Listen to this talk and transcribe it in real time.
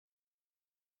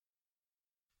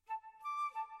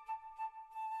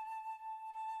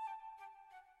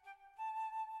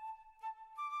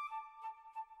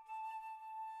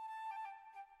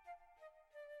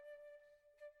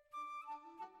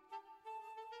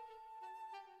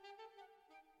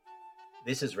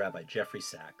This is Rabbi Jeffrey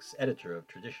Sachs, editor of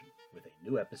Tradition, with a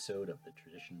new episode of the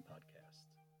Tradition podcast.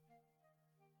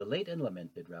 The late and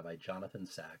lamented Rabbi Jonathan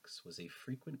Sachs was a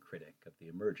frequent critic of the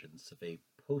emergence of a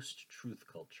post-truth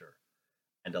culture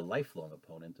and a lifelong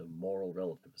opponent of moral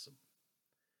relativism.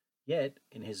 Yet,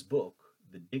 in his book,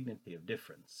 The Dignity of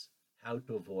Difference, How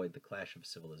to Avoid the Clash of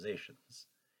Civilizations,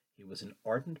 he was an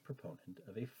ardent proponent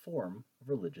of a form of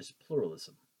religious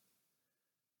pluralism.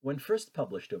 When first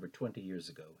published over 20 years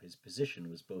ago, his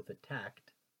position was both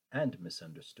attacked and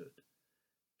misunderstood,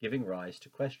 giving rise to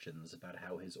questions about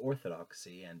how his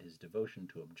orthodoxy and his devotion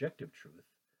to objective truth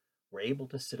were able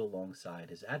to sit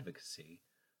alongside his advocacy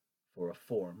for a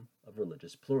form of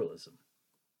religious pluralism.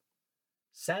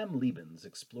 Sam Liebens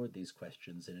explored these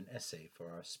questions in an essay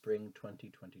for our spring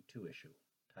 2022 issue,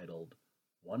 titled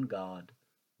One God,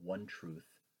 One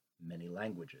Truth, Many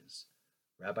Languages,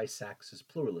 Rabbi Sachs's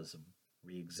Pluralism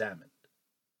Re-Examined.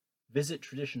 Visit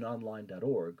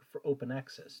traditiononline.org for open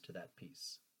access to that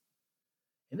piece.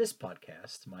 In this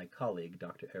podcast, my colleague,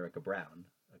 Dr. Erica Brown,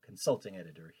 a consulting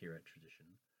editor here at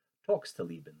Tradition, talks to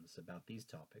Liebens about these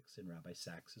topics in Rabbi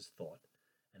Sachs's thought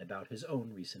and about his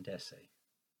own recent essay.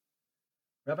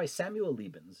 Rabbi Samuel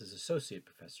Liebens is Associate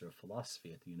Professor of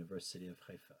Philosophy at the University of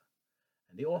Haifa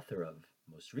and the author of,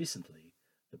 most recently,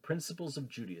 The Principles of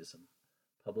Judaism,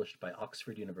 published by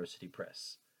Oxford University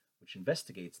Press, which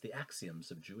investigates the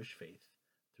axioms of Jewish faith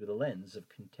through the lens of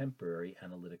contemporary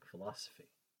analytic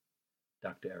philosophy.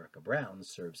 Dr. Erica Brown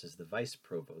serves as the Vice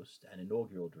Provost and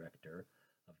Inaugural Director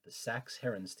of the Sachs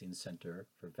Herenstein Center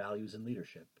for Values and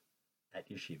Leadership at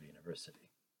Yeshiva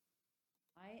University.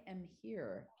 I am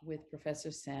here with Professor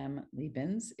Sam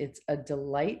Liebens. It's a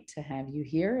delight to have you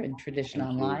here in Tradition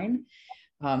Online.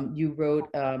 You wrote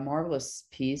a marvelous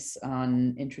piece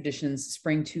in Tradition's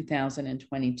Spring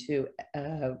 2022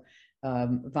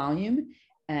 volume,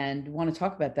 and want to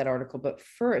talk about that article. But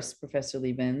first, Professor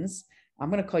Liebens,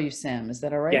 I'm going to call you Sam. Is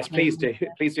that all right? Yes, please do.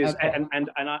 Please do. Okay. And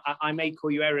I may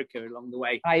call you Erica along the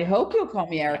way. I hope you'll call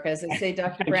me Erica. As I say,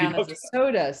 Dr. Brown is a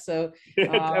soda. So,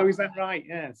 oh, is that right?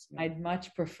 Yes. I'd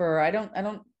much prefer.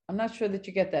 I'm not sure that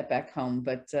you get that back home,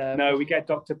 but no, we get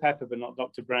Dr. Pepper, but not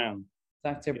Dr. Brown.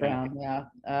 Dr. Brown, yeah.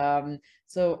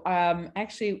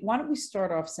 Actually, why don't we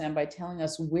start off, Sam, by telling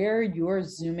us where you're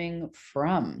Zooming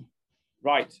from?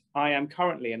 Right. I am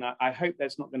currently, and I hope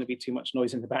there's not going to be too much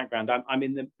noise in the background. I'm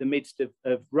in the midst of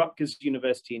Rutgers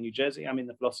University in New Jersey. I'm in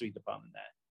the philosophy department there.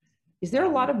 Is there a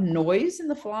lot of noise in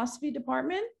the philosophy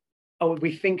department? Oh,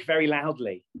 we think very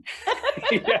loudly.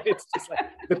 Yeah, it's just like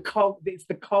it's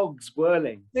the cogs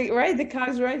whirling. Right, the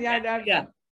cogs, right? Yeah.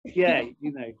 You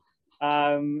know.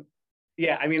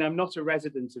 Yeah, I mean, I'm not a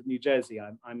resident of New Jersey.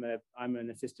 I'm an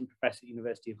assistant professor at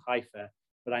University of Haifa,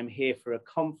 but I'm here for a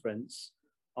conference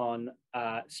on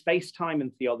space, time,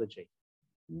 and theology.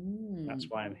 That's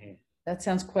why I'm here. That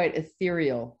sounds quite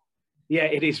ethereal. Yeah,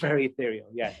 it is very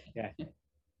ethereal. Yeah.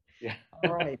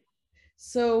 All right.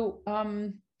 So,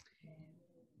 I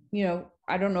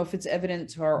don't know if it's evident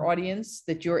to our audience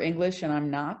that you're English and I'm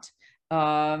not.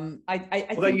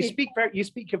 Although you speak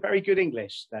a very good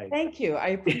English, though. Thank you. I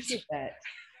appreciate that.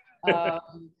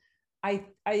 I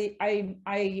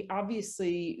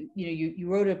obviously, you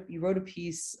wrote a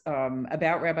piece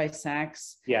about Rabbi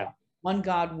Sachs. Yeah. One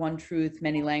God, One Truth,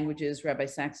 Many Languages, Rabbi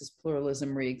Sachs's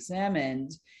Pluralism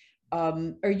Re-Examined.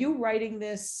 Are you writing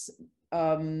this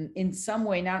in some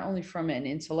way, not only from an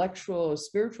intellectual or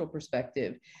spiritual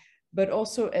perspective, but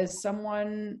also as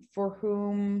someone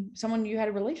you had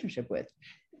a relationship with?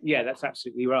 Yeah, that's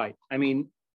absolutely right. I mean,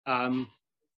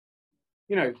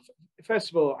 first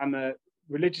of all, I'm a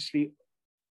religiously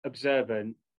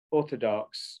observant,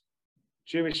 Orthodox,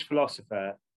 Jewish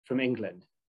philosopher from England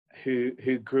who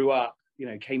grew up,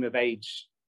 came of age,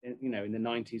 in the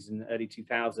 90s and early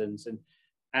 2000s.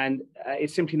 And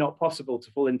it's simply not possible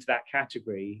to fall into that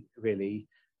category, really,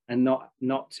 and not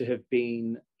to have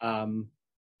been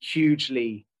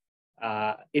hugely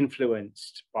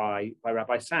influenced by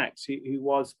Rabbi Sachs, who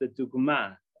was the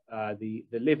dugma, the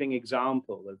living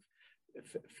example of,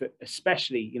 for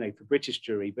especially for British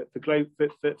Jewry, but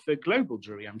for global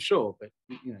Jewry, I'm sure. But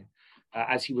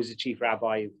as he was the chief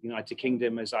rabbi of the United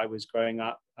Kingdom as I was growing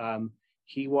up,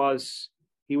 he was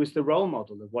the role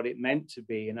model of what it meant to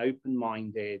be an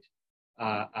open-minded,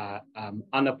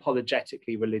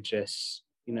 unapologetically religious,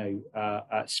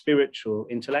 spiritual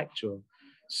intellectual.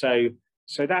 So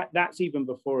that's even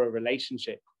before a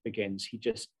relationship begins. He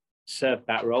just served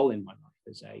that role in my life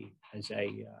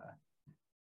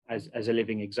as a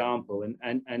living example.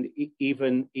 And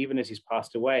even as he's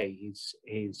passed away,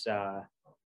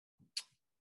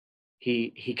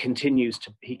 he continues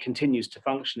to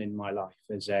function in my life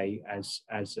as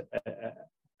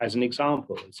an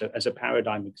example, as a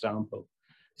paradigm example,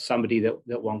 somebody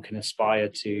that one can aspire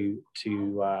to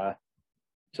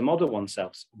model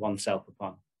oneself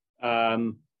upon.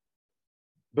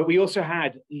 But we also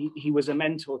he was a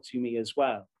mentor to me as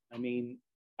well. I mean,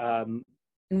 in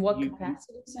what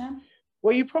capacity, Sam?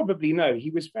 Well, you probably know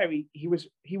he was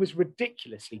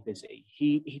ridiculously busy.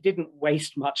 He didn't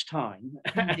waste much time,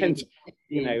 and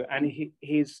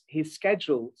his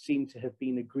schedule seemed to have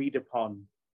been agreed upon,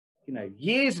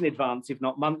 years in advance, if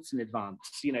not months in advance.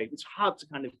 It's hard to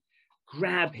kind of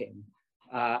grab him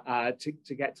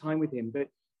to get time with him, but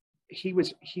he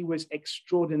was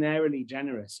extraordinarily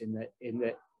generous in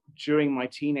that during my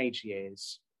teenage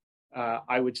years,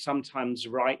 I would sometimes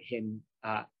write him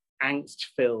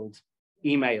angst-filled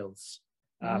emails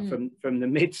from the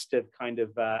midst of kind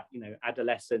of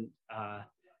adolescent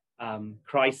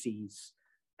crises,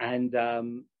 and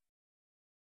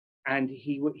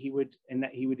he would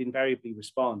invariably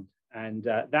respond, and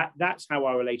that's how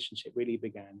our relationship really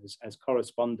began, as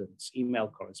correspondence, email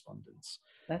correspondence.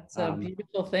 That's a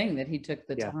beautiful thing that he took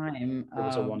the time. It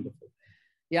was a wonderful.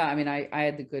 Yeah, I mean, I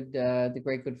had the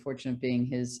great good fortune of being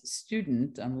his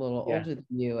student. I'm a little older than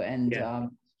you, and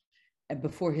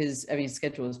before his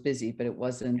schedule was busy, but it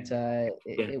wasn't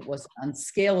it wasn't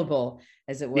unscalable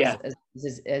as it was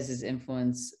as his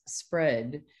influence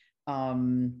spread.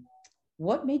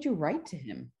 What made you write to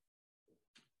him?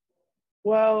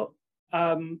 Well,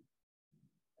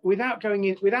 without going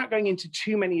into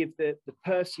too many of the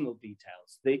personal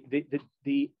details, those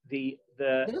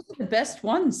are the best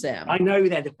ones, Sam. I know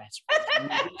they're the best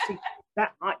ones. See,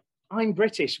 I'm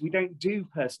British. We don't do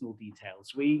personal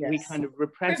details. We kind of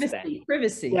repress them.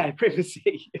 Privacy. Yeah,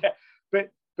 privacy. Yeah.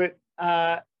 But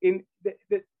in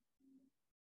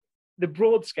the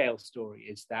broad scale story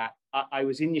is that I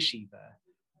was in yeshiva.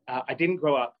 I didn't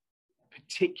grow up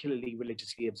particularly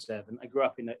religiously observant. I grew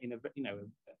up in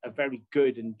a very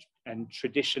good and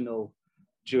traditional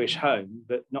Jewish home,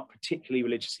 but not particularly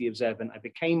religiously observant. I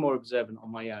became more observant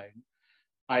on my own.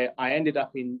 I ended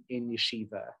up in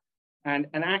yeshiva, and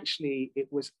actually it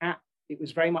was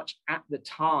very much at the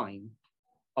time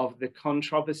of the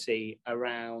controversy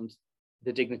around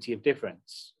the dignity of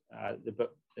difference, the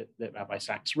book that Rabbi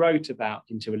Sacks wrote about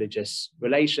interreligious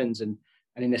relations and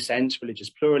in a sense religious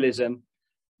pluralism,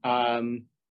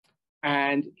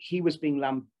 and he was being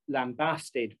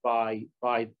lambasted by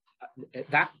at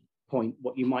that point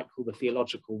what you might call the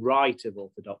theological right of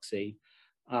Orthodoxy,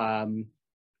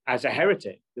 as a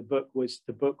heretic. The book was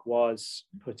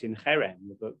put in cherem.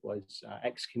 The book was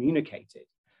excommunicated,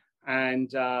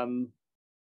 and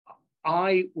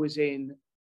I was in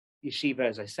yeshiva,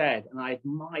 as I said, and I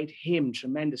admired him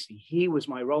tremendously. He was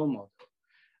my role model,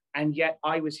 and yet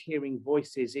I was hearing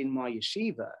voices in my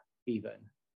yeshiva even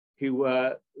who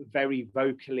were very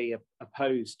vocally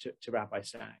opposed to Rabbi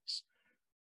Sacks.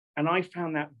 And I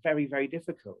found that very, very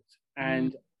difficult.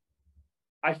 And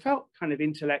I felt kind of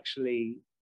intellectually,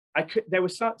 there were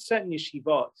certain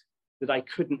yeshivot that I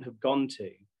couldn't have gone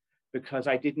to because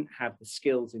I didn't have the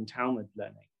skills in Talmud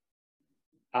learning.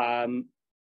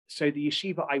 So the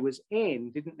yeshiva I was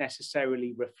in didn't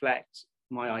necessarily reflect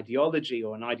my ideology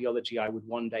or an ideology I would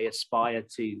one day aspire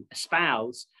to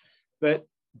espouse, but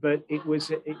it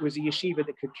was a yeshiva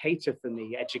that could cater for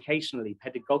me educationally,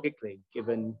 pedagogically,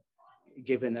 given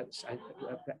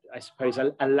I suppose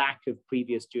a lack of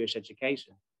previous Jewish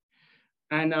education,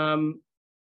 and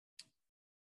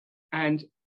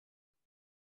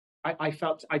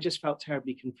I just felt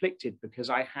terribly conflicted because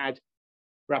I had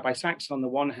Rabbi Sacks on the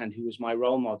one hand, who was my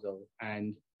role model,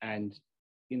 and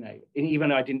even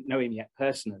though I didn't know him yet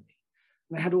personally,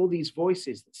 and I had all these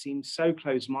voices that seemed so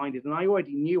close-minded, and I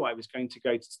already knew I was going to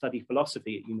go to study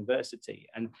philosophy at university,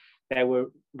 and there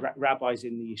were rabbis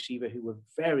in the yeshiva who were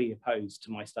very opposed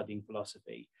to my studying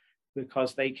philosophy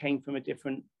because they came from a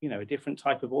different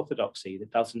type of orthodoxy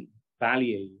that doesn't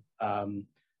value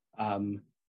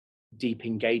deep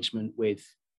engagement with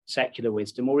secular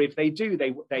wisdom, or if they do,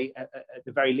 they at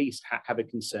the very least have a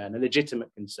concern, a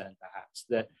legitimate concern perhaps,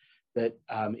 that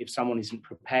if someone isn't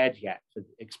prepared yet for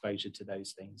exposure to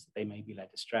those things, they may be led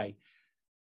astray.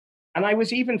 And I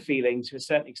was even feeling, to a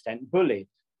certain extent, bullied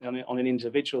on an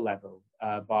individual level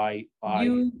by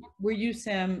Were you,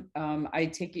 Sam, I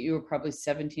take it you were probably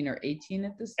 17 or 18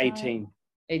 at this time?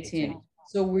 18.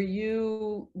 So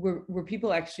were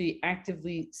people actually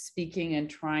actively speaking and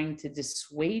trying to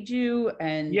dissuade you?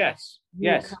 And yes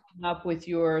coming up with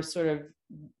your sort of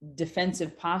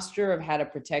defensive posture of how to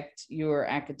protect your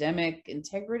academic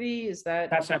integrity? Is that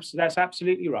that's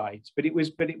absolutely right?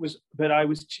 But I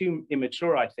was too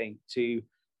immature, I think, to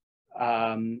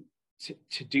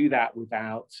do that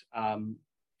without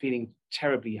feeling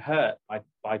terribly hurt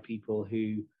by people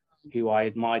who I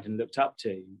admired and looked up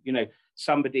to. You know,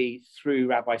 somebody threw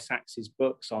Rabbi Sacks's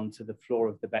books onto the floor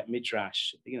of the Bet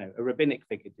Midrash. You know, a rabbinic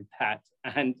figure did that,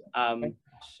 and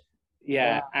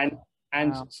yeah, wow.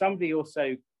 and wow. Somebody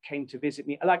also came to visit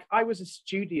me. Like, I was a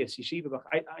studious yeshiva.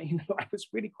 I was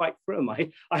really quite frum.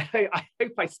 I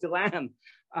hope I still am.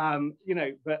 You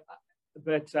know, but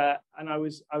and I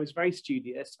was very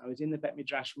studious. I was in the Bet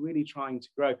Midrash, really trying to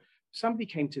grow. Somebody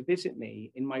came to visit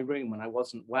me in my room when I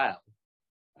wasn't well.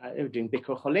 They were doing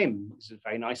Bikur Cholim. It was a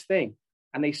very nice thing.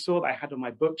 And they saw that I had on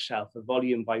my bookshelf a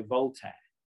volume by Voltaire.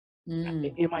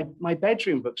 In my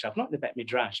bedroom bookshelf, not in the Bet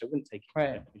Midrash. I wouldn't take it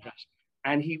to the Bet Midrash.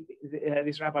 And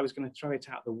this rabbi was going to throw it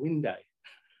out the window.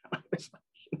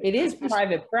 It is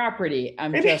private property.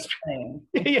 I'm just saying.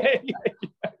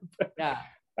 Yeah.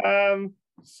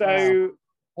 So wow.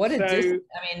 What a dissonance.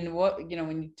 I mean,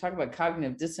 when you talk about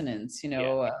cognitive dissonance,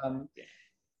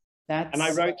 that's. And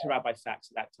I wrote to Rabbi Sacks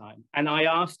at that time, and I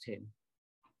asked him.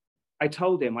 I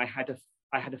told him I had a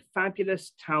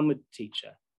fabulous Talmud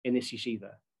teacher in this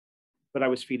yeshiva, but I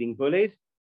was feeling bullied,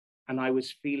 and I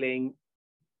was feeling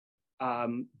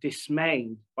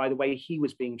dismayed by the way he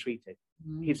was being treated.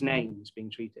 Mm-hmm. His name was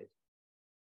being treated,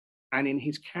 and in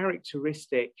his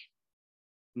characteristic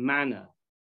manner,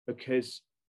 because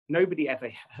nobody ever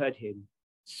heard him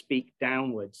speak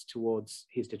downwards towards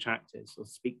his detractors or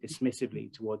speak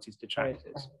dismissively towards his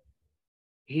detractors.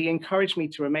 He encouraged me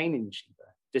to remain in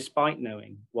yeshiva, despite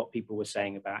knowing what people were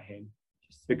saying about him,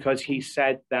 because he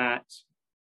said that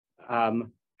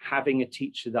having a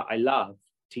teacher that I love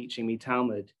teaching me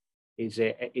Talmud is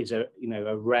a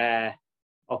rare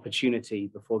opportunity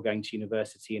before going to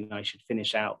university, and I should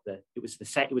finish out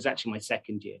it was actually my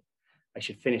second year. I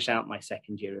should finish out my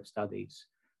second year of studies.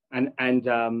 And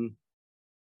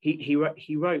he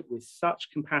wrote with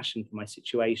such compassion for my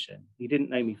situation. He didn't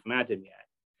know me from Adam yet.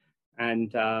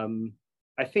 And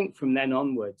I think from then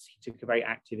onwards, he took a very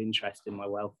active interest in my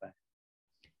welfare.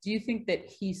 Do you think that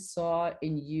he saw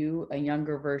in you a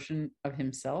younger version of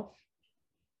himself?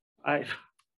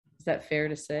 Is that fair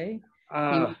to say?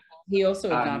 He also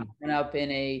had not grown up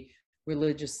in a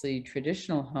religiously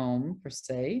traditional home, per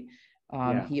se.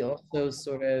 He also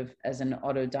sort of, as an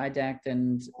autodidact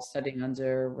and studying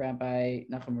under Rabbi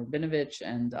Nachum Rabinovich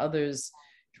and others,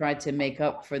 tried to make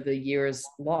up for the years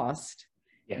lost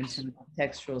in terms of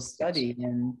textual study.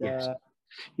 And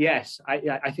yes,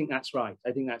 I think that's right.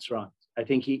 I think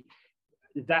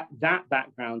that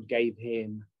background gave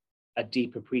him a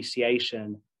deep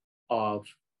appreciation of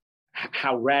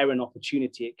how rare an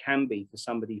opportunity it can be for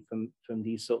somebody from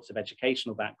these sorts of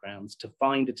educational backgrounds to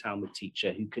find a Talmud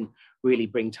teacher who can really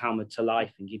bring Talmud to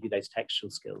life and give you those textual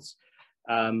skills.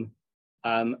 And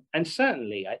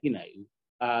certainly,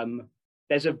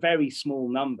 there's a very small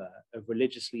number of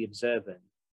religiously observant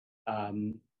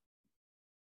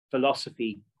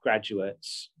philosophy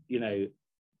graduates,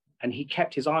 and he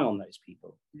kept his eye on those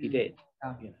people. He did.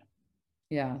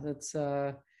 Yeah, that's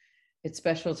it's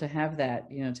special to have that,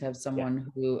 to have someone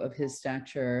who of his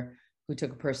stature who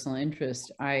took a personal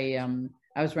interest. I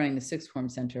was running the Sixth Form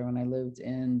Center when I lived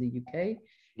in the UK.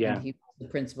 Yeah. And he was the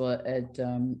principal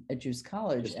at Juice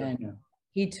College,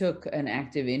 he took an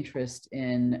active interest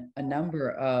in a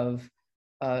number of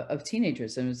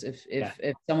teenagers. And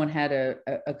if someone had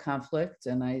a conflict,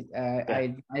 and I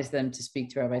advised them to speak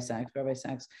to Rabbi Sacks. Rabbi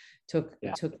Sacks took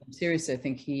them seriously. I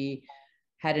think he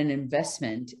had an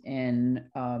investment in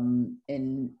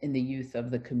the youth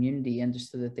of the community,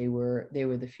 understood that they were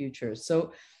the future.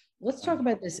 So let's talk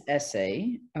about this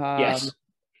essay. Yes.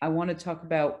 I want to talk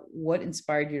about what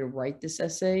inspired you to write this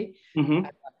essay. Mm-hmm.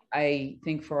 I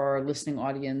think for our listening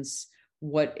audience,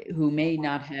 who may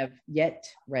not have yet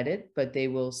read it, but they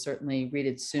will certainly read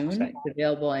it soon. It's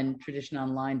available on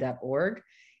traditiononline.org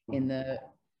in the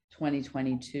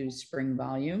 2022 spring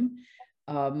volume.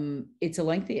 It's a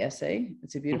lengthy essay.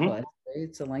 It's a beautiful essay.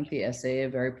 It's a lengthy essay, a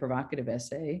very provocative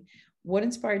essay. What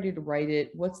inspired you to write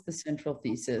it? What's the central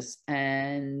thesis?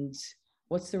 And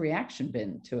what's the reaction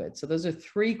been to it? So those are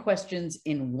three questions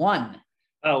in one.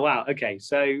 Oh, wow. Okay.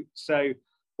 So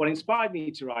what inspired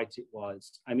me to write it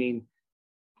was,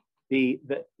 the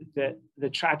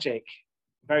tragic,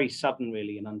 very sudden,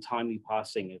 really, and untimely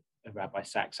passing of Rabbi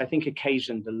Sacks, I think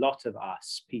occasioned a lot of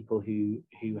us, people who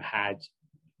had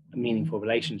meaningful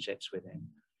relationships with him,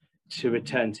 to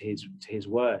return to his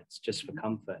words just for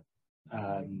comfort.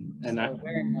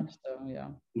 Very much so, yeah.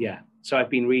 Yeah. So I've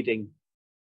been reading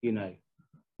you know,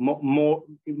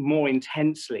 more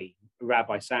intensely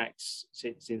Rabbi Sacks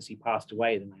since he passed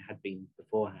away than I had been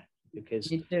beforehand,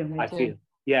 because Me too, me I too. feel,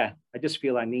 yeah, I just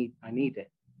feel I need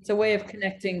it. It's a way of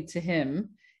connecting to him,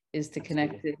 is to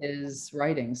connect Absolutely. to his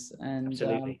writings, and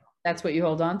Absolutely. that's what you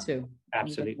hold on to.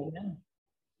 Absolutely. Yeah.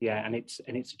 Yeah, and it's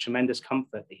a tremendous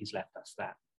comfort that he's left us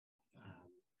that.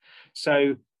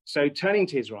 So turning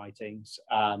to his writings,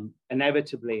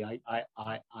 inevitably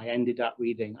I ended up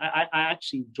reading. I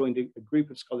actually joined a group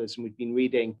of scholars, and we've been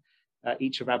reading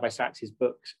each of Rabbi Sacks's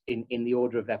books in the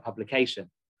order of their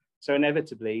publication. So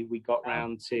inevitably we got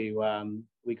round to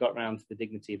The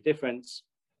Dignity of Difference,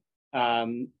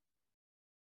 and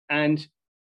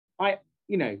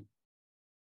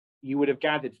you would have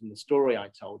gathered from the story I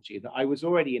told you that I was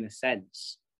already, in a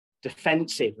sense,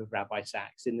 defensive of Rabbi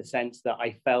Sacks, in the sense that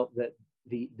I felt that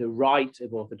the right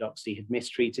of orthodoxy had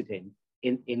mistreated him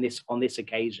on this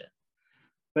occasion.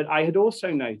 But I had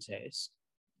also noticed,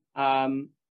 Rabbi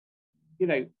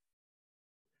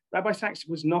Sacks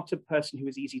was not a person who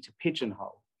was easy to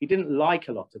pigeonhole. He didn't like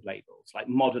a lot of labels, like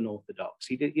modern Orthodox.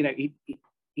 He did, he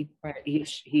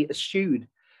eschewed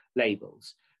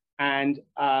labels, and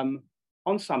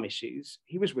on some issues,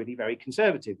 he was really very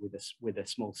conservative with a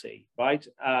small c, right?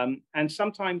 And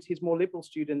sometimes his more liberal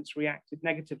students reacted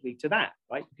negatively to that,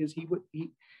 right? Because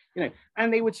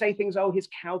and they would say things, oh, he's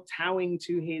kowtowing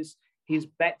to his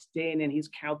Bet Din, and he's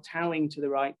kowtowing to the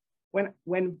right, when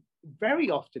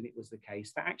very often it was the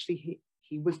case that actually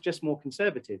he was just more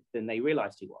conservative than they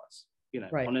realized he was,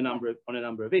 right, on a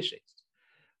number of issues.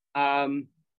 And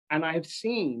I have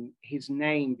seen his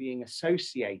name being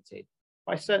associated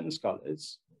by certain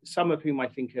scholars, some of whom I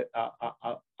think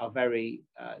are very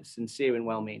sincere and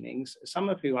well-meaning, some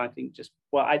of whom I think just,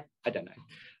 well, I don't know.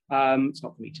 It's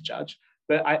not for me to judge,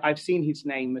 but I've seen his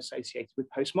name associated with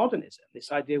postmodernism.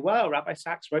 This idea, well, Rabbi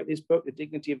Sacks wrote this book, The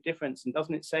Dignity of Difference, and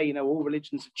doesn't it say, all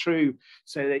religions are true,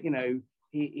 so that,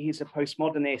 he's a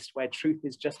postmodernist where truth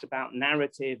is just about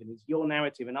narrative, and it's your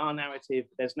narrative and our narrative,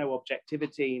 there's no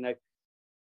objectivity,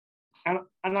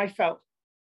 And I felt,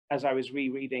 as I was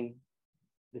rereading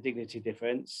The Dignity of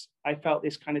Difference, I felt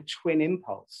this kind of twin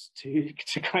impulse to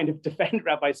kind of defend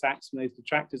Rabbi Sacks from those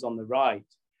detractors on the right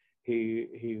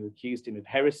who accused him of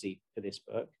heresy for this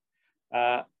book,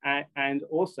 and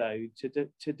also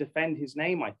to defend his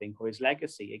name, I think, or his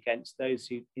legacy against those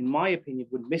who, in my opinion,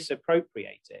 would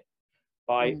misappropriate it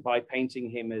by painting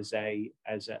him as a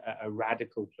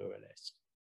radical pluralist.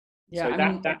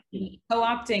 Yeah, so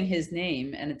co-opting his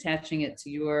name and attaching it to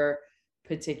your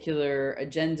particular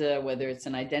agenda, whether it's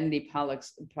an identity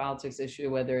politics issue,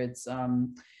 whether it's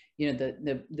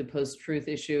the post-truth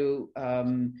issue.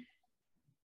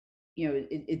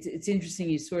 It's interesting.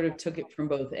 You sort of took it from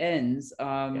both ends.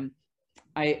 I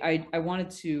wanted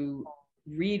to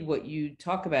read what you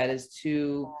talk about as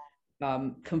two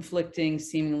conflicting,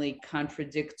 seemingly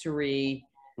contradictory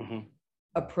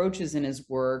approaches in his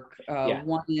work.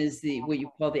 One is what you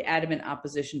call the adamant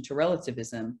opposition to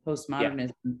relativism,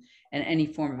 postmodernism, and any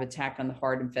form of attack on the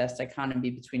hard and fast dichotomy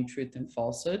between truth and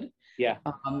falsehood.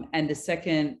 And the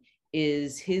second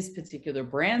is his particular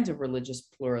brand of religious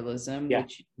pluralism,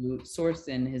 which you sourced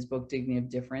in his book, Dignity of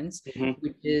Difference,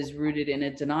 which is rooted in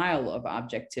a denial of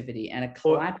objectivity and a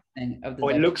collapsing of the...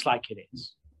 Or it looks like it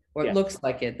is. Or it looks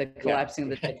like it, the collapsing of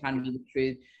the dichotomy of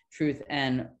truth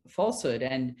and falsehood.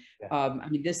 And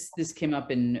this came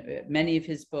up in many of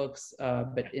his books,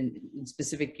 but in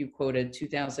specific, you quoted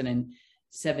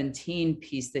 2017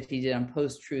 piece that he did on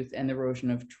post-truth and the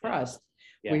erosion of trust,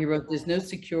 where he wrote, "There's no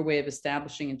secure way of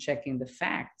establishing and checking the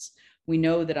facts. We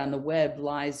know that on the web,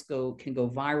 lies can go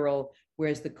viral,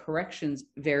 whereas the corrections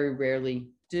very rarely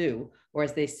do. Or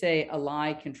as they say, a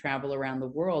lie can travel around the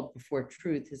world before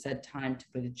truth has had time to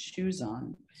put its shoes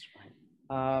on."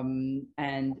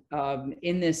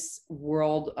 In this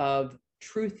world of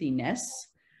truthiness,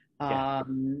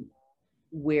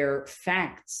 where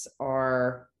facts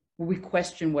are, we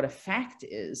question what a fact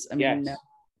is. I mean,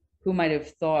 who might have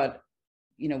thought,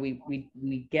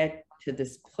 we get to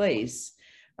this place.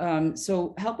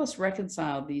 So help us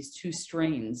reconcile these two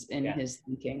strains in his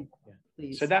thinking,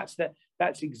 please. So that's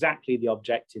exactly the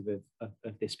objective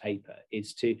of this paper,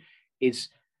 is to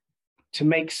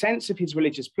make sense of his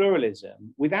religious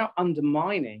pluralism without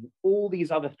undermining all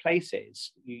these other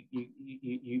places.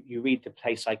 You read the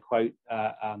place I quote,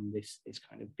 this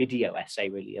kind of video essay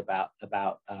really about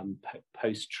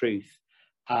post-truth,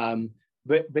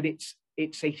 but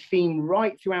it's a theme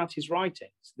right throughout his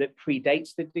writings that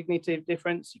predates The Dignity of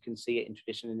Difference. You can see it in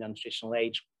Tradition and the Untraditional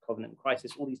Age, Covenant and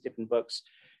Crisis, all these different books.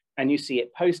 And you see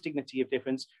it post Dignity of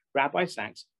Difference. Rabbi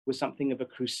Sacks was something of a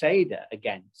crusader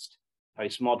against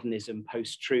postmodernism,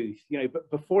 post-truth, but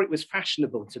before it was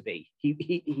fashionable to be,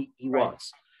 he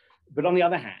was. But on the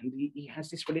other hand, he has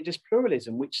this religious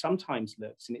pluralism, which sometimes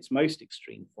looks, in its most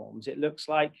extreme forms, it looks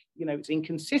like, it's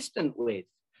inconsistent with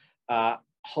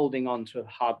holding on to a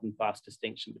hard and fast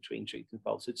distinction between truth and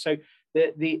falsehood. So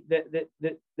the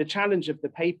challenge of the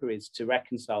paper is to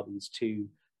reconcile these two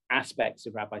aspects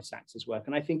of Rabbi Sacks's work,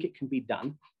 and I think it can be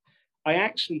done. I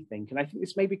actually think, and I think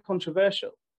this may be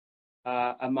controversial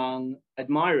among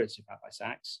admirers of Rabbi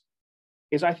Sacks,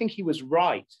 is I think he was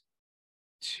right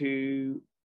to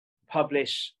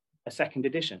publish a second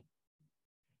edition.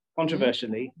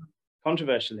 Controversially,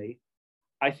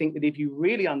 I think that if you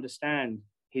really understand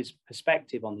his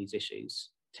perspective on these issues,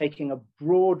 taking a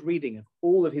broad reading of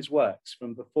all of his works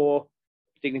from before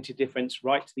Dignity of Difference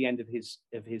right to the end of his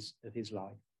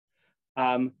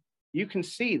life, you can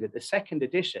see that the second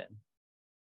edition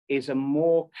is a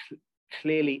more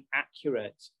clearly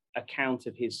accurate account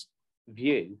of his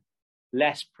view,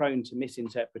 less prone to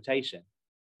misinterpretation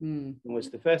than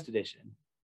was the first edition.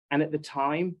 And at the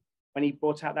time when he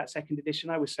brought out that second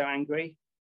edition, I was so angry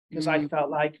because I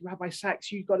felt like, Rabbi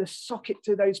Sacks, you've got to sock it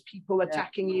to those people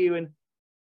attacking you. And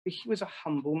he was a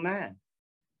humble man.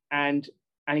 And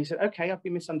he said, okay, I've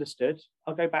been misunderstood.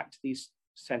 I'll go back to these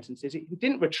sentences. He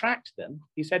didn't retract them.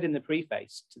 He said in the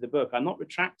preface to the book, I'm not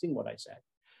retracting what I said,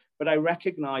 but I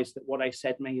recognize that what I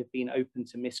said may have been open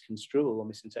to misconstrual or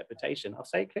misinterpretation. I'll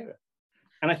say it clearer.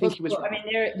 And I think he was. I mean,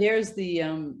 there's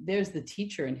the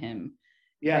teacher in him,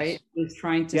 yes. Right? He was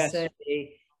trying to say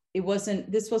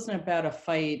this wasn't about a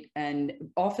fight, and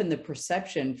often the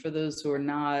perception for those who are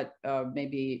not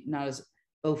maybe not as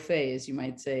au fait as you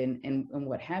might say, in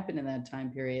what happened in that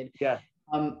time period. Yeah.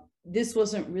 This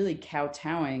wasn't really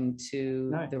kowtowing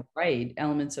to the right,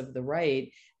 elements of the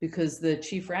right, because the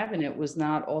chief rabbinate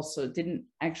didn't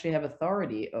actually have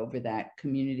authority over that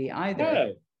community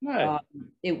either. No.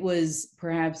 It was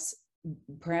perhaps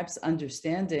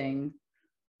understanding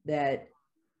that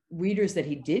readers that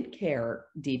he did care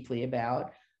deeply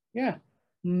about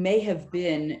may have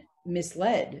been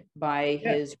misled by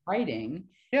his writing.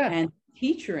 And the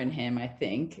teacher in him, I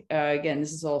think, again,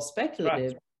 this is all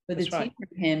speculative, but the teacher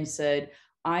in him said,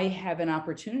 I have an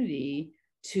opportunity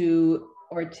to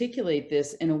articulate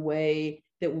this in a way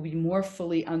that will be more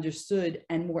fully understood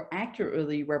and more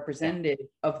accurately representative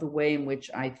of the way in which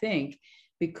I think,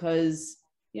 because,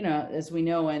 as we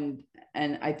know, and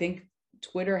I think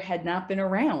Twitter had not been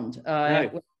around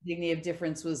when Dignity of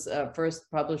Difference was first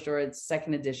published, or its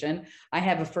second edition. I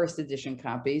have a first edition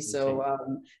copy, so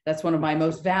that's one of my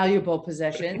most valuable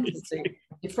possessions. It's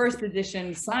the first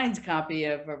edition signed copy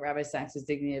of Rabbi Sacks's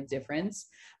Dignity of Difference.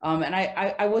 And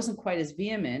I wasn't quite as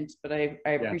vehement, but I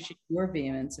appreciate your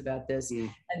vehemence about this.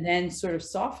 And then sort of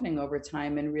softening over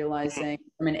time and realizing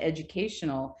from an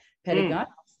educational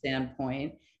pedagogical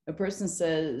standpoint, a person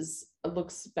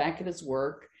looks back at his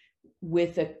work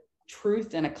with a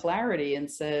truth and a clarity and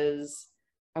says,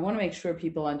 I want to make sure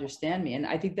people understand me. And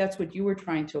I think that's what you were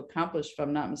trying to accomplish, if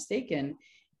I'm not mistaken,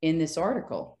 in this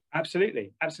article.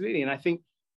 Absolutely. And I think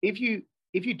if you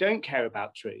don't care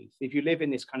about truth, if you live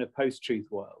in this kind of post-truth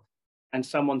world and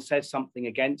someone says something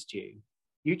against you,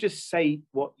 you just say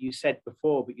what you said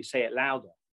before, but you say it louder.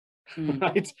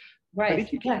 Right. But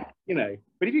if you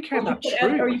care about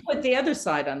truth, or you put the other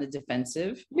side on the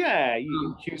defensive. Yeah,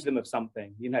 you accuse them of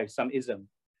something, some ism.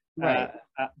 Right.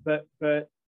 But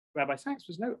Rabbi Sacks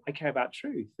was, no, I care about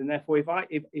truth, and therefore,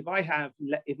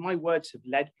 if my words have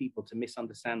led people to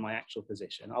misunderstand my actual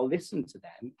position, I'll listen to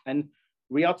them and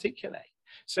rearticulate.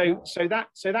 So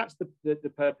that's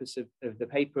the purpose of the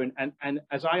paper. And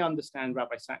as I understand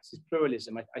Rabbi Sacks's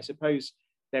pluralism, I suppose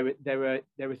there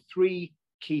are three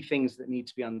key things that need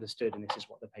to be understood, and this is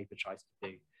what the paper tries to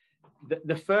do.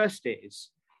 The first is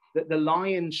that the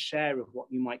lion's share of what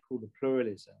you might call the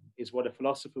pluralism is what a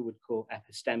philosopher would call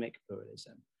epistemic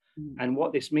pluralism. And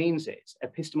what this means is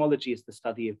epistemology is the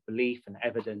study of belief and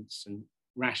evidence and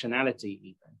rationality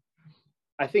even.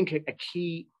 I think a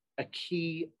key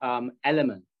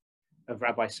element of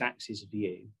Rabbi Sacks's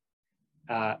view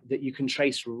that you can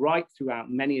trace right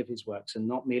throughout many of his works, and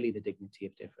not merely the Dignity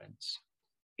of Difference,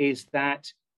 is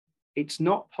that it's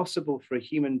not possible for a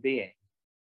human being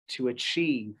to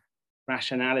achieve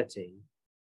rationality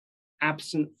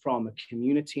absent from a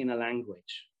community and a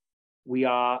language. We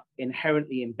are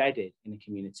inherently embedded in a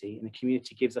community, and a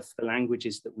community gives us the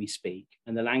languages that we speak,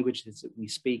 and the languages that we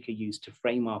speak are used to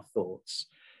frame our thoughts.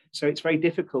 So it's very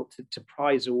difficult to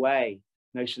prize away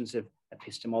notions of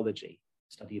epistemology,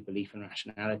 study of belief and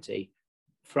rationality,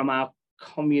 from our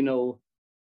communal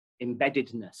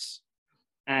embeddedness.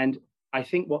 And I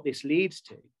think what this leads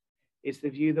to is the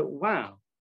view that, wow,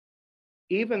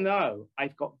 even though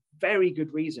I've got very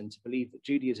good reason to believe that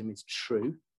Judaism is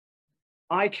true,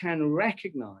 I can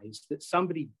recognize that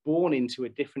somebody born into a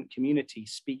different community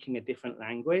speaking a different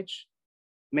language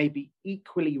may be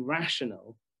equally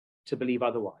rational to believe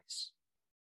otherwise.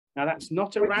 Now, that's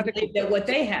not a radical... That what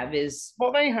they have is...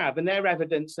 What they have and their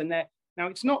evidence and their... Now,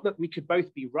 it's not that we could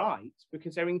both be right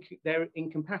because they're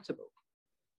incompatible,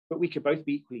 but we could both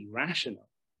be equally rational.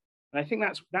 And I think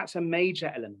that's a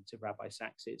major element of Rabbi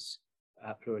Sacks's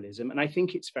pluralism. And I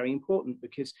think it's very important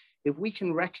because if we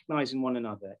can recognize in one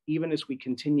another, even as we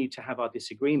continue to have our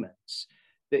disagreements,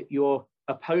 that your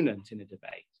opponent in a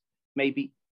debate may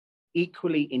be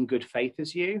equally in good faith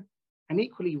as you and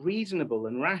equally reasonable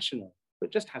and rational,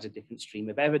 but just has a different stream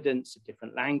of evidence, a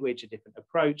different language, a different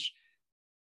approach,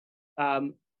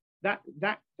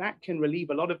 that can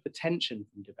relieve a lot of the tension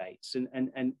from debates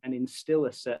and instill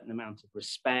a certain amount of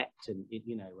respect and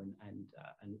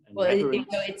well, reverence.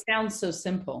 It sounds so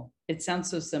simple. It sounds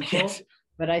so simple, Yes.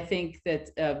 But I think that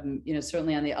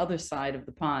certainly on the other side of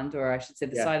the pond, or I should say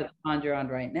the side of the pond you're on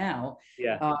right now,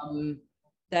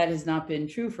 that has not been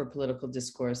true for political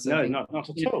discourse. No, not at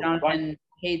all. Jonathan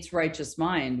Haidt's Righteous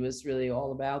Mind was really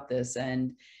all about this,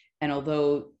 and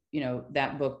although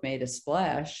that book made a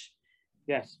splash,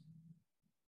 yes,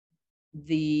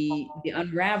 the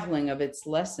unraveling of its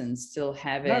lessons still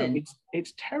haven't. No,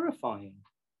 it's terrifying.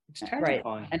 It's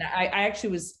terrifying. Right.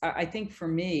 And I think for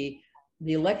me,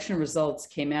 the election results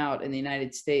came out in the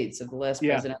United States of the last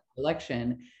presidential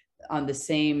election on the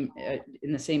same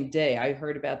in the same day. I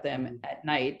heard about them at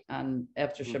night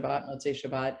after Shabbat, Motzei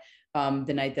Shabbat,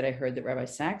 the night that I heard that Rabbi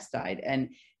Sacks died, and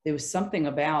there was something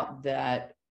about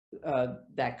that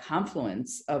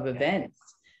confluence of events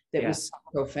that was so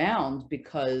profound,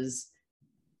 because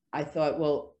I thought,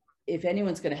 well, if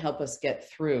anyone's going to help us get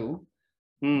through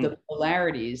the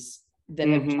polarities that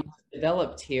have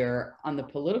developed here on the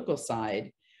political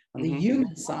side, on the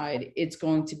human side, it's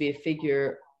going to be a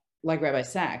figure like Rabbi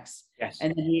Sacks. Yes.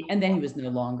 And then he was no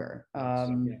longer.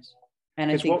 Yes.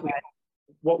 And I think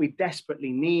what we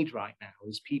desperately need right now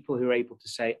is people who are able to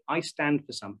say, I stand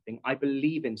for something, I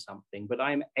believe in something, but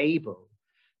I'm able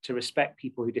to respect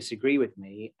people who disagree with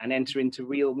me and enter into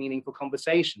real meaningful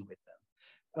conversation with them.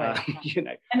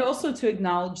 Right. And also to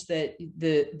acknowledge that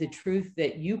the truth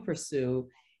that you pursue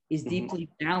is deeply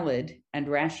valid and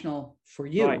rational for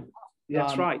you. Right.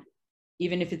 That's right.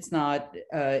 Even if it's not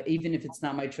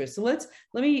my choice. So let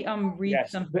me read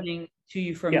something to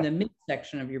you from the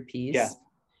midsection of your piece. Yeah.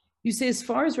 You say, as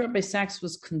far as Rabbi Sacks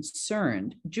was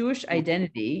concerned, Jewish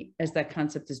identity, as that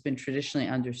concept has been traditionally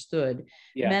understood,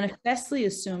 manifestly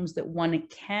assumes that one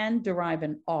can derive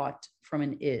an ought from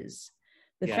an is.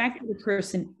 The fact that the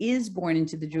person is born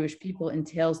into the Jewish people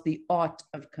entails the ought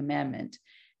of commandment.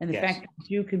 And the fact that a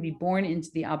Jew can be born into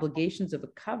the obligations of a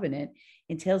covenant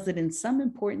entails that in some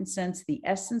important sense, the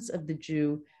essence of the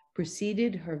Jew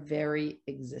preceded her very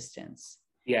existence.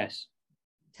 Yes.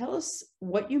 Tell us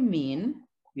what you mean.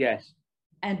 Yes.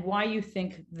 And why you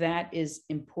think that is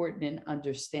important in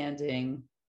understanding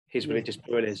his religious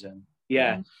pluralism.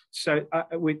 Yeah. So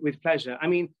with pleasure. I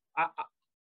mean,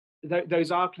 those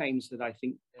are claims that I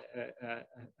think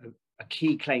are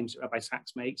key claims that Rabbi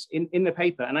Sacks makes in the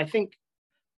paper. And I think,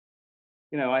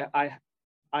 I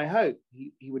hope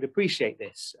he would appreciate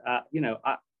this.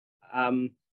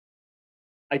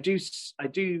 I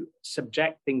do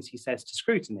subject things he says to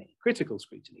scrutiny, critical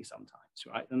scrutiny sometimes,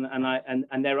 right?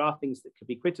 And there are things that could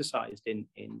be criticized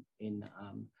in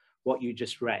what you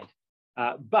just read.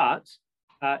 But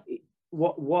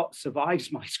what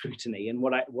survives my scrutiny, and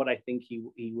what I think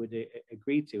he would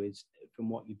agree to, is from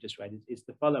what you've just read, is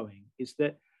the following: is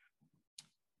that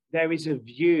there is a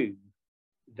view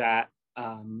that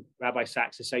Rabbi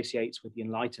Sacks associates with the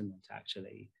Enlightenment.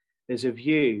 Actually, there's a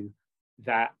view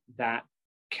that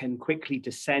can quickly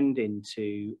descend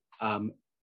into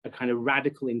a kind of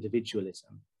radical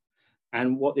individualism.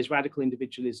 And what this radical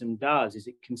individualism does is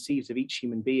it conceives of each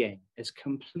human being as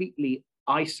completely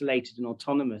isolated and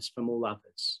autonomous from all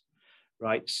others,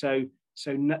 right? So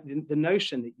the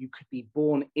notion that you could be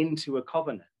born into a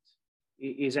covenant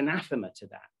is anathema to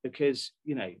that, because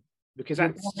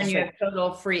that's you have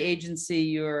total free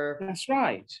agency. That's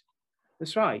right.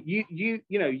 That's right.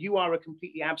 You are a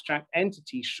completely abstract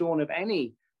entity shorn of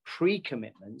any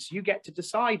pre-commitments. You get to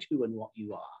decide who and what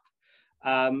you are.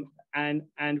 And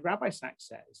Rabbi Sacks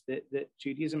says that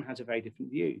Judaism has a very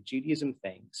different view. Judaism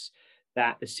thinks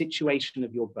that the situation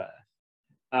of your birth,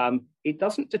 it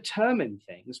doesn't determine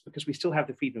things, because we still have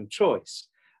the freedom of choice,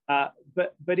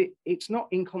 but it's not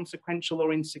inconsequential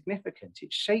or insignificant.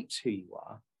 It shapes who you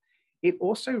are. It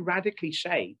also radically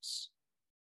shapes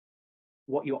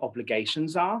what your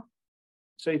obligations are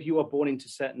So if you are born into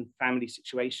certain family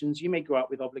situations, you may grow up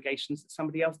with obligations that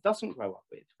somebody else doesn't grow up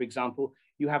with. For example,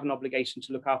 you have an obligation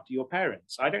to look after your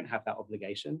parents. I don't have that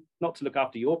obligation, not to look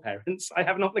after your parents. I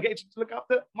have an obligation to look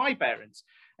after my parents.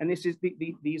 And this is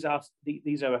these are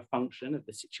a function of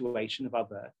the situation of our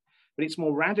birth. But it's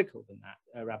more radical than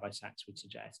that, Rabbi Sacks would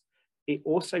suggest. It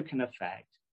also can affect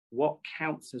what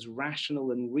counts as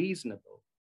rational and reasonable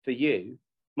for you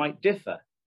might differ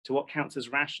to what counts as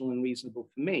rational and reasonable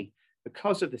for me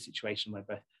because of the situation of my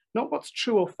birth. Not what's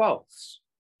true or false.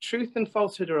 Truth and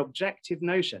falsehood are objective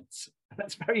notions.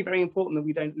 That's very, very important that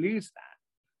we don't lose that.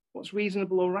 What's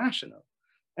reasonable or rational?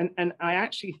 And I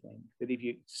actually think that if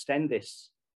you extend this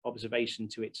observation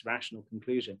to its rational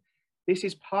conclusion, this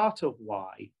is part of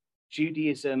why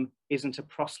Judaism isn't a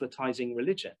proselytizing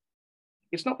religion.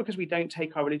 It's not because we don't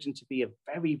take our religion to be a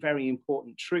very, very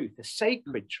important truth, a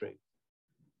sacred truth,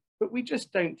 but we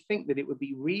just don't think that it would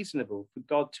be reasonable for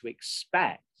God to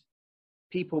expect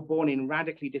people born in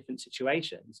radically different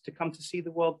situations to come to see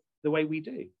the world the way we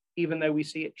do, even though we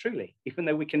see it truly, even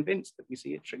though we're convinced that we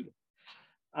see it truly.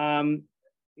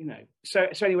 So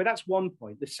anyway, that's one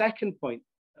point. The second point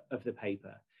of the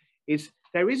paper is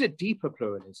there is a deeper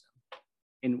pluralism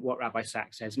in what Rabbi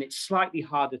Sacks says, and it's slightly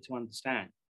harder to understand.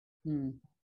 And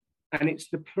it's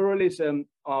the pluralism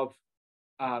of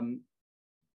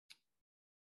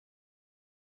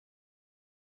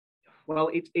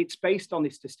it's based on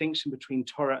this distinction between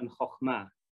Torah and Chokhmah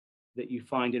that you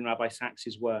find in Rabbi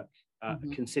Sacks's work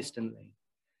consistently.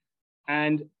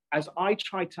 And as I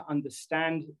try to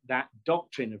understand that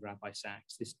doctrine of Rabbi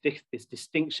Sacks, this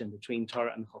distinction between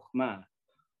Torah and Chokhmah,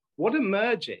 what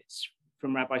emerges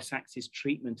from Rabbi Sacks's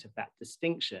treatment of that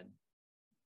distinction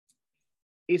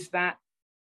is that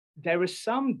there are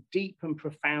some deep and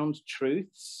profound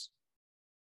truths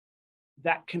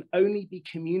that can only be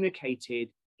communicated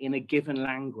in a given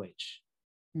language.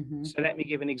 So let me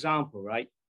give an example, right?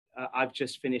 I've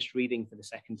just finished reading for the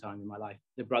second time in my life,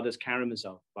 The Brothers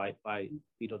Karamazov by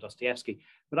Fyodor Dostoevsky,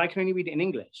 but I can only read it in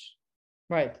English.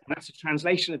 Right. And that's a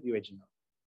translation of the original.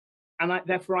 And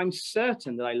therefore, I'm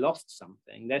certain that I lost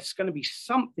something. There's going to be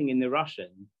something in the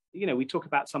Russian. You know, we talk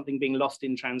about something being lost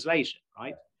in translation,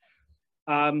 right?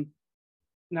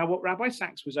 Now, what Rabbi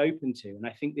Sacks was open to, and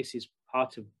I think this is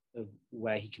part of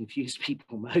where he confused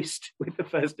people most with the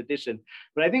first edition,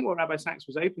 but I think what Rabbi Sacks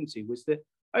was open to was that,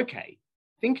 okay,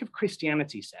 think of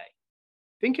Christianity, say.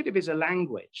 Think of it as a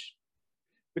language,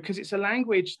 because it's a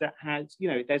language that has,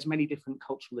 there's many different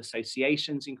cultural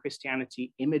associations in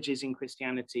Christianity, images in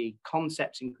Christianity,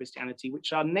 concepts in Christianity,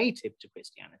 which are native to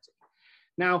Christianity.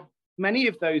 Now, many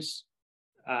of the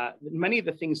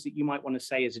things that you might want to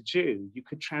say as a Jew, you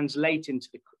could translate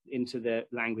into the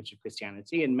language of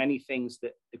Christianity, and many things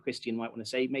that the Christian might want to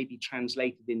say may be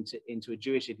translated into a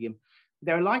Jewish idiom.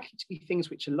 There are likely to be things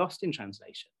which are lost in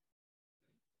translation.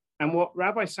 And what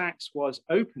Rabbi Sacks was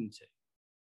open to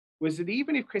was that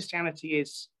even if Christianity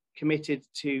is committed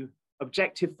to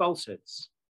objective falsehoods,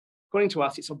 according to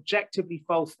us, it's objectively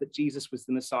false that Jesus was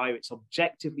the Messiah. It's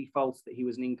objectively false that he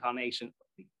was an incarnation.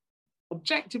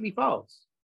 Objectively false.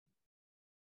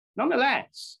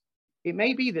 Nonetheless, it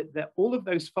may be that all of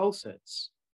those falsehoods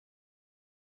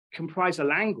comprise a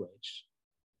language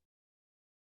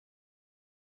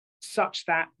such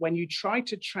that when you try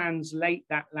to translate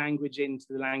that language into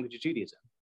the language of Judaism,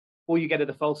 all you get are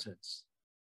the falsehoods.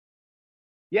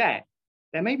 Yeah,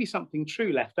 there may be something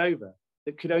true left over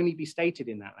that could only be stated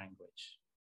in that language,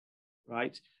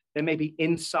 right? There may be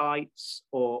insights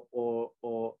or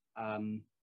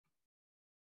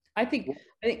I think,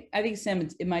 Sam,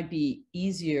 it might be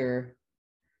easier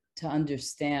to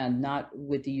understand, not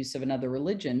with the use of another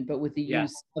religion, but with the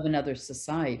use of another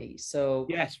society. So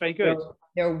yes, very good.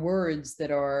 There are words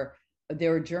there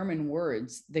are German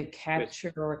words that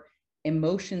capture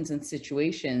emotions and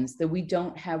situations that we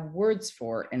don't have words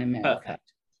for in America.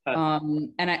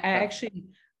 Perfect. And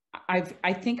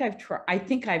I think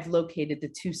I've located the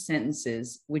two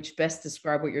sentences which best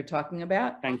describe what you're talking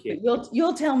about. Thank you. But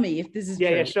you'll tell me if this is true.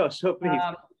 Yeah, sure, please.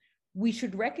 We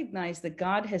should recognize that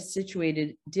God has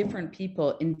situated different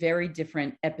people in very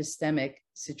different epistemic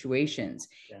situations.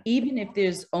 Yeah. Even if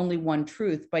there's only one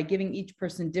truth, by giving each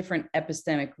person different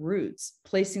epistemic roots,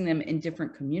 placing them in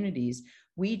different communities,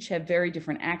 we each have very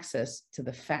different access to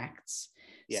the facts.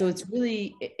 Yeah. So it's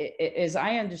really, as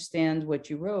I understand what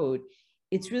you wrote,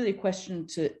 it's really a question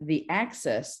to the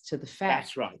access to the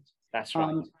facts. That's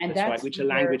right. And that's right, which a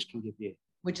language can give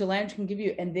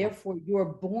you. And therefore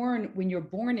when you're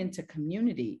born into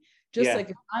community, just like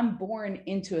if I'm born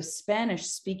into a Spanish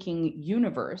speaking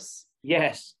universe,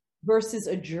 yes, versus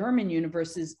a German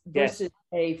universe versus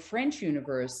a French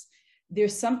universe,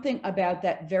 there's something about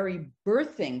that very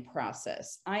birthing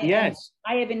process. Yes,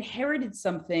 I have inherited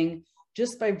something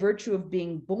just by virtue of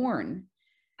being born,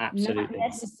 absolutely. not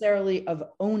necessarily of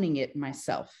owning it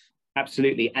myself.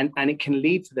 Absolutely. And it can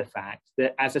lead to the fact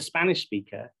that as a Spanish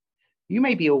speaker, you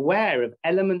may be aware of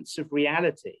elements of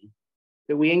reality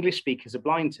that we English speakers are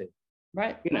blind to.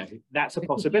 Right. You know, that's a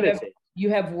Because possibility. You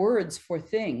have words for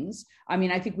things. I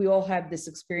mean, I think we all have this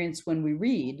experience when we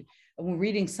read, when we're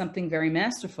reading something very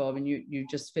masterful. I mean, you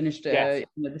just finished Yes.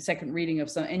 the second reading of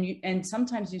some, and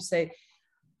sometimes you say,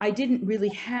 I didn't really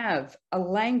have a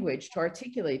language to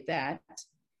articulate that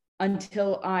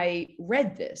until I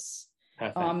read this.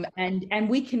 Perfect. And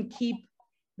we can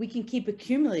keep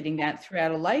accumulating that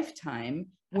throughout a lifetime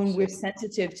when Absolutely. we're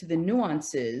sensitive to the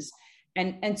nuances.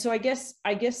 And so I guess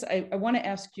I want to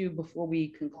ask you before we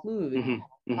conclude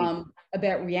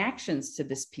about reactions to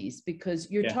this piece,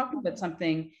 because you're talking about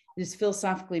something that is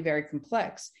philosophically very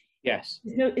complex. Yes.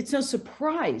 It's no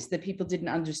surprise that people didn't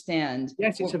understand.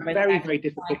 Yes, it's a very, very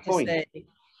difficult point.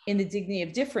 In the dignity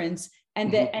of difference.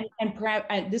 And that, and perhaps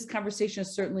this conversation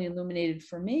has certainly illuminated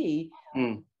for me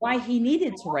why he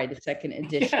needed to write a second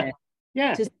edition.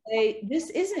 Yeah. To say this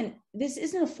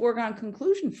isn't a foregone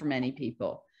conclusion for many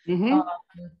people. And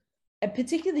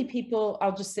particularly people,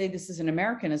 I'll just say this is an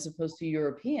American as opposed to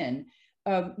European,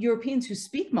 Europeans who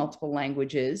speak multiple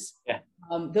languages,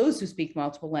 those who speak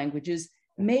multiple languages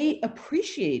may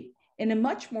appreciate in a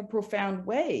much more profound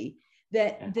way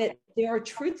that there are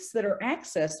truths that are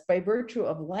accessed by virtue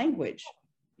of language.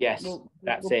 Yes, we'll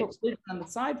it. Put on the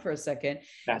side for a second.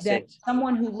 That's that it.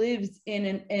 Someone who lives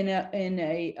in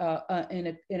a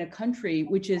country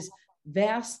which is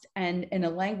vast and in a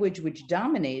language which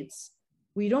dominates,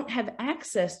 we don't have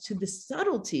access to the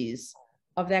subtleties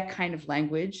of that kind of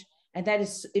language. And that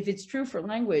is, if it's true for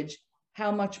language,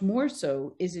 how much more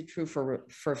so is it true for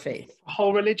faith?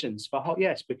 Whole religions,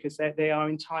 yes, because they are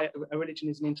a religion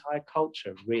is an entire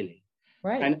culture, really.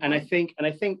 Right. And I think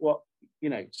what,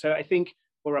 so I think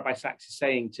what Rabbi Sacks is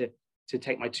saying to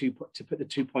put the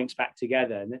 2 points back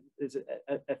together, and there's a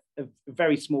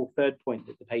very small third point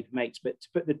that the paper makes, but to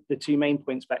put the two main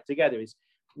points back together is,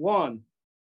 one,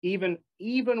 even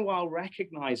while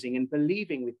recognizing and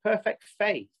believing with perfect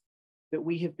faith that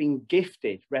we have been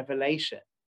gifted revelation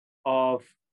of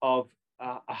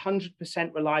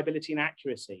 100% reliability and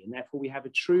accuracy, and therefore we have a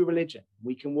true religion.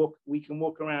 We can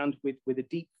walk around with a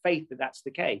deep faith that that's the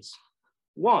case.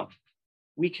 One,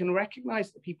 we can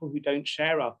recognize that people who don't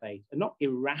share our faith are not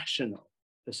irrational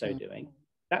for so doing.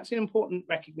 That's an important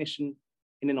recognition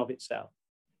in and of itself.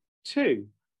 Two,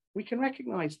 we can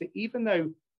recognize that even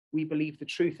though we believe the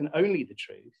truth and only the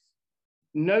truth,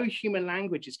 no human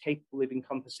language is capable of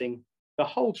encompassing the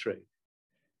whole truth.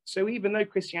 So even though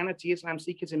Christianity, Islam,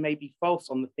 Sikhism may be false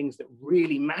on the things that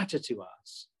really matter to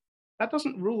us, that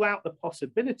doesn't rule out the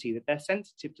possibility that they're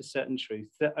sensitive to certain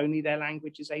truths that only their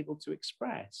language is able to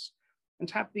express. And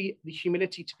to have the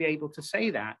humility to be able to say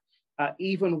that,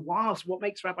 even whilst what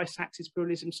makes Rabbi Sacks's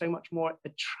pluralism so much more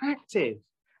attractive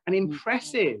and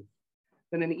impressive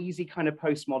than an easy kind of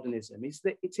postmodernism is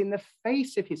that it's in the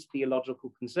face of his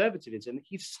theological conservatism that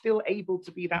he's still able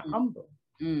to be that humble,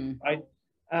 right?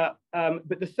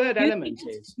 But the third element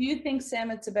is... Do you think, Sam,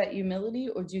 it's about humility,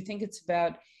 or do you think it's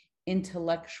about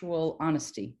intellectual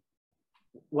honesty?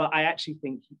 Well, I actually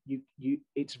think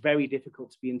it's very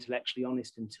difficult to be intellectually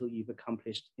honest until you've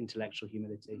accomplished intellectual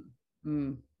humility.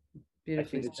 Beautifully I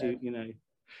think said.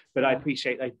 But I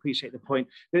appreciate the point.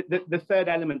 The third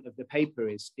element of the paper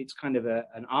is it's kind of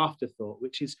an afterthought,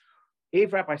 which is,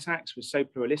 if Rabbi Sacks was so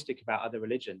pluralistic about other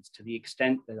religions to the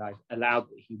extent that I've allowed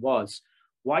that he was,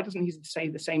 why doesn't he say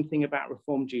the same thing about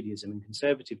Reform Judaism and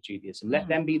Conservative Judaism? Let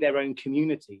them be their own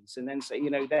communities, and then say,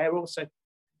 they're also...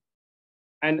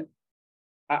 And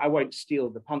I won't steal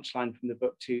the punchline from the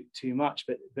book too much,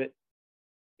 but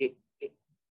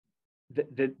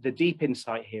the deep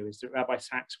insight here is that Rabbi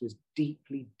Sacks was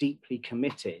deeply, deeply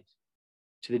committed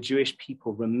to the Jewish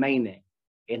people remaining,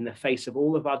 in the face of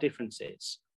all of our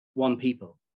differences, one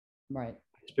people. Right.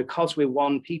 It's because we're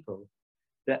one people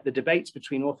that the debates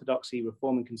between Orthodoxy,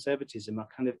 Reform, and Conservatism are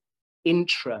kind of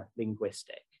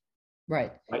intra-linguistic.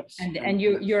 Right. And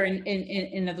you're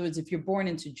in other words, if you're born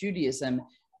into Judaism,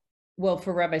 well,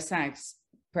 for Rabbi Sacks,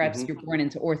 perhaps you're born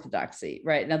into Orthodoxy,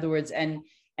 right? In other words, and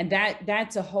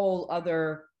that's a whole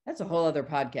other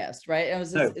podcast, right? It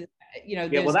was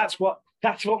just, well,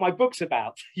 that's what my book's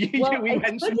about.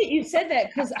 It's good that you said that,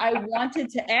 because I wanted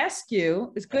to ask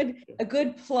you. It's a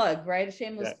good plug, right? A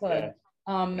shameless plug.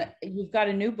 Yeah. You've got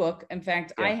a new book. In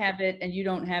fact, I have it, and you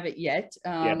don't have it yet.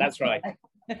 That's right.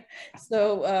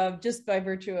 So just by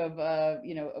virtue of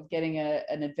of getting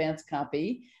an advanced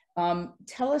copy,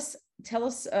 Tell us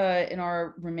in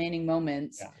our remaining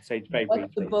moments, so very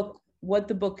what briefly. what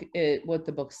the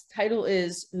book's title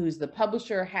is, who's the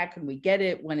publisher, how can we get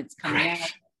it, when it's coming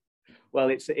out? Well,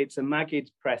 it's a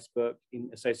Maggid Press book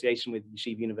in association with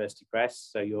Yeshiva University Press.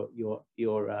 So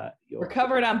We're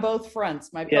covered on both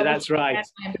fronts. My yeah, that's right. And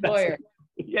my employer.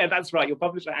 Yeah, that's right. Your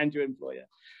publisher and your employer.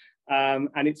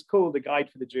 And it's called The Guide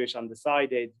for the Jewish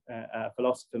Undecided. A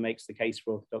philosopher makes the case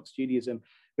for Orthodox Judaism.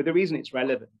 But the reason it's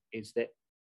relevant is that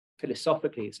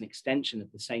philosophically, it's an extension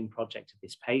of the same project of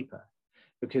this paper.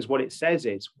 Because what it says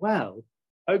is, well,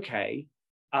 okay,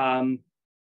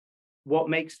 what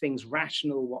makes things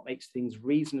rational, what makes things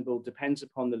reasonable depends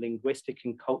upon the linguistic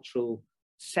and cultural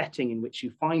setting in which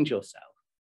you find yourself.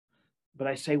 But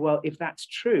I say, well, if that's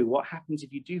true, what happens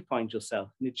if you do find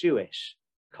yourself in a Jewish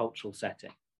cultural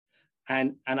setting?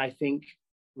 And I think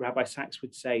Rabbi Sacks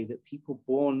would say that people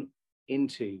born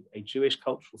into a Jewish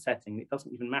cultural setting, it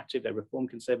doesn't even matter if they're Reformed,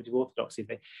 Conservative, Orthodox,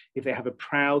 if they have a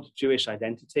proud Jewish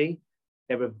identity,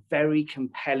 there are very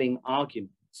compelling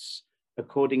arguments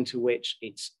according to which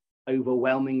it's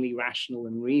overwhelmingly rational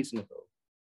and reasonable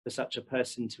for such a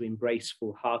person to embrace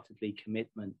full-heartedly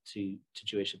commitment to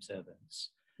Jewish observance,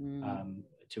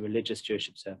 to religious Jewish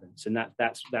observance. And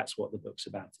that's what the book's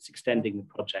about. It's extending the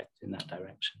project in that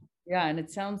direction. Yeah, and it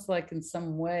sounds like in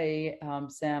some way,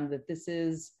 Sam, that this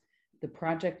is the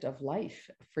project of life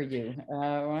for you,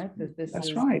 right?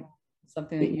 That's right.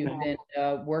 Something that you've been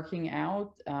working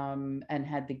out, and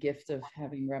had the gift of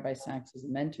having Rabbi Sacks as a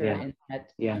mentor in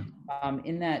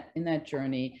that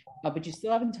journey. But you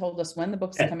still haven't told us when the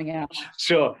book's coming out.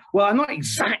 Sure. Well, I'm not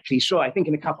exactly sure. I think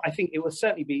I think it will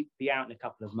certainly be out in a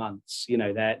couple of months. You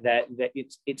know,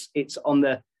 it's on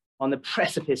the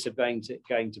precipice of going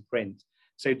to print.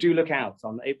 So do look out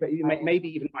on it, but maybe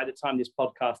even by the time this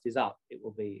podcast is up, it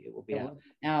will be out.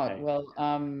 Okay. Well,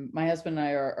 my husband and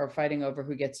I are fighting over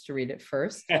who gets to read it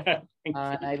first. And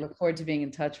I look forward to being in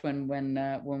touch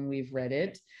when we've read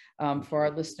it. For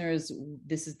our listeners,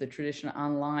 this is the Tradition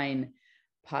Online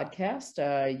podcast.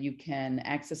 You can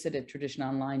access it at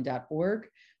traditiononline.org.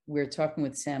 We're talking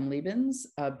with Sam Liebens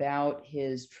about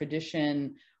his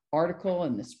Tradition article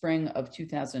in the spring of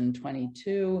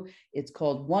 2022. It's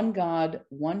called One God,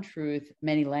 One Truth,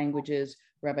 Many Languages,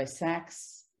 Rabbi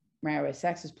Sacks's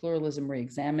Pluralism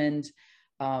Reexamined.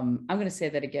 I'm going to say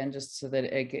that again just so that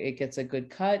it gets a good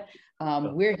cut.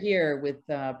 We're here with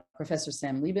Professor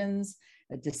Sam Liebens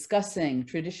discussing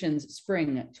Tradition's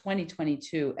Spring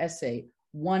 2022 essay,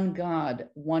 One God,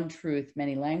 One Truth,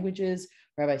 Many Languages,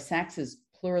 Rabbi Sacks's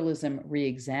Pluralism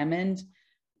Reexamined.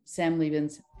 Sam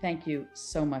Liebens, thank you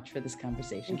so much for this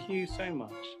conversation. Thank you so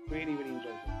much. Really, really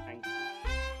enjoyed it. Thank you.